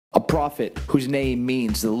prophet whose name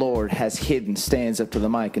means the Lord has hidden stands up to the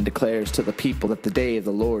mic and declares to the people that the day of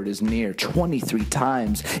the Lord is near. 23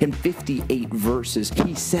 times in 58 verses,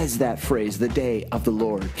 he says that phrase, the day of the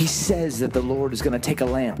Lord. He says that the Lord is going to take a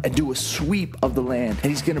lamp and do a sweep of the land, and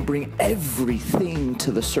he's going to bring everything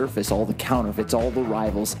to the surface, all the counterfeits, all the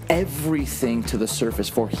rivals, everything to the surface,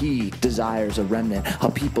 for he desires a remnant, a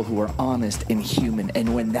people who are honest and human.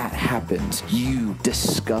 And when that happens, you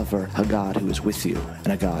discover a God who is with you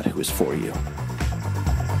and a God who is for you.